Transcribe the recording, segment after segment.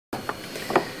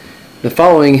The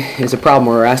following is a problem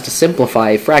where we're asked to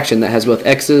simplify a fraction that has both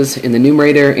x's in the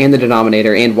numerator and the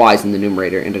denominator and y's in the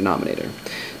numerator and denominator.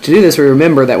 To do this, we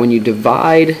remember that when you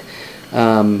divide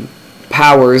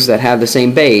powers that have the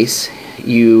same base,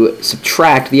 you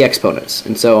subtract the exponents.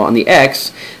 And so on the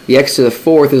x to the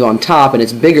fourth is on top and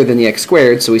it's bigger than the x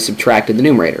squared, so we subtracted the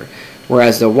numerator.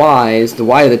 Whereas the y to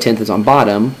the 10th is on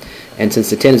bottom, and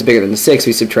since the 10 is bigger than the 6,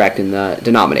 we subtract in the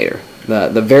denominator.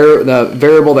 The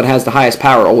variable that has the highest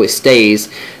power always stays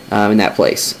in that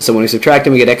place. So when we subtract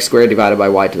them, we get x squared divided by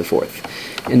y to the fourth.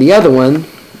 In the other one,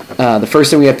 the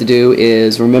first thing we have to do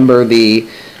is remember the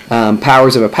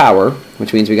powers of a power,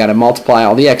 which means we got to multiply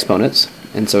all the exponents.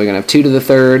 And so we're going to have 2 to the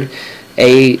third,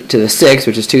 a to the 6th,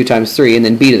 which is 2 times 3, and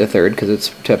then b to the third, because it's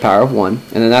to a power of 1. And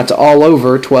then that's all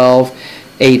over 12,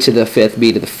 a to the 5th,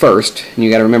 b to the 1st. And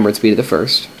you got to remember it's b to the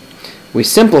 1st. We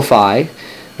simplify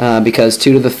because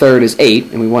 2 to the third is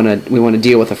 8, and we want to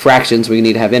deal with a fraction, so we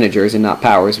need to have integers and not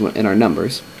powers in our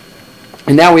numbers.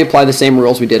 And now we apply the same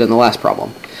rules we did in the last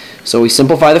problem. So we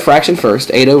simplify the fraction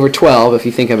first. 8 over 12, if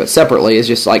you think of it separately, is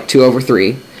just like 2 over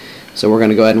 3. So we're going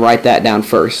to go ahead and write that down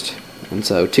first. And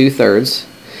so 2/3.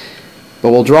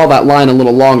 But we'll draw that line a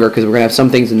little longer because we're going to have some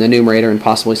things in the numerator and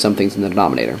possibly some things in the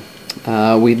denominator.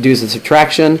 We do the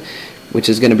subtraction, which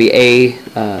is going to be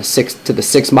a 6 to the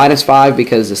 6 minus 5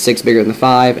 because the 6 is bigger than the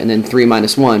 5, and then 3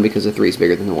 minus 1 because the 3 is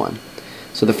bigger than the 1.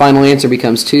 So the final answer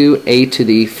becomes 2a to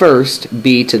the first,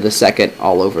 b to the second,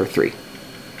 all over 3.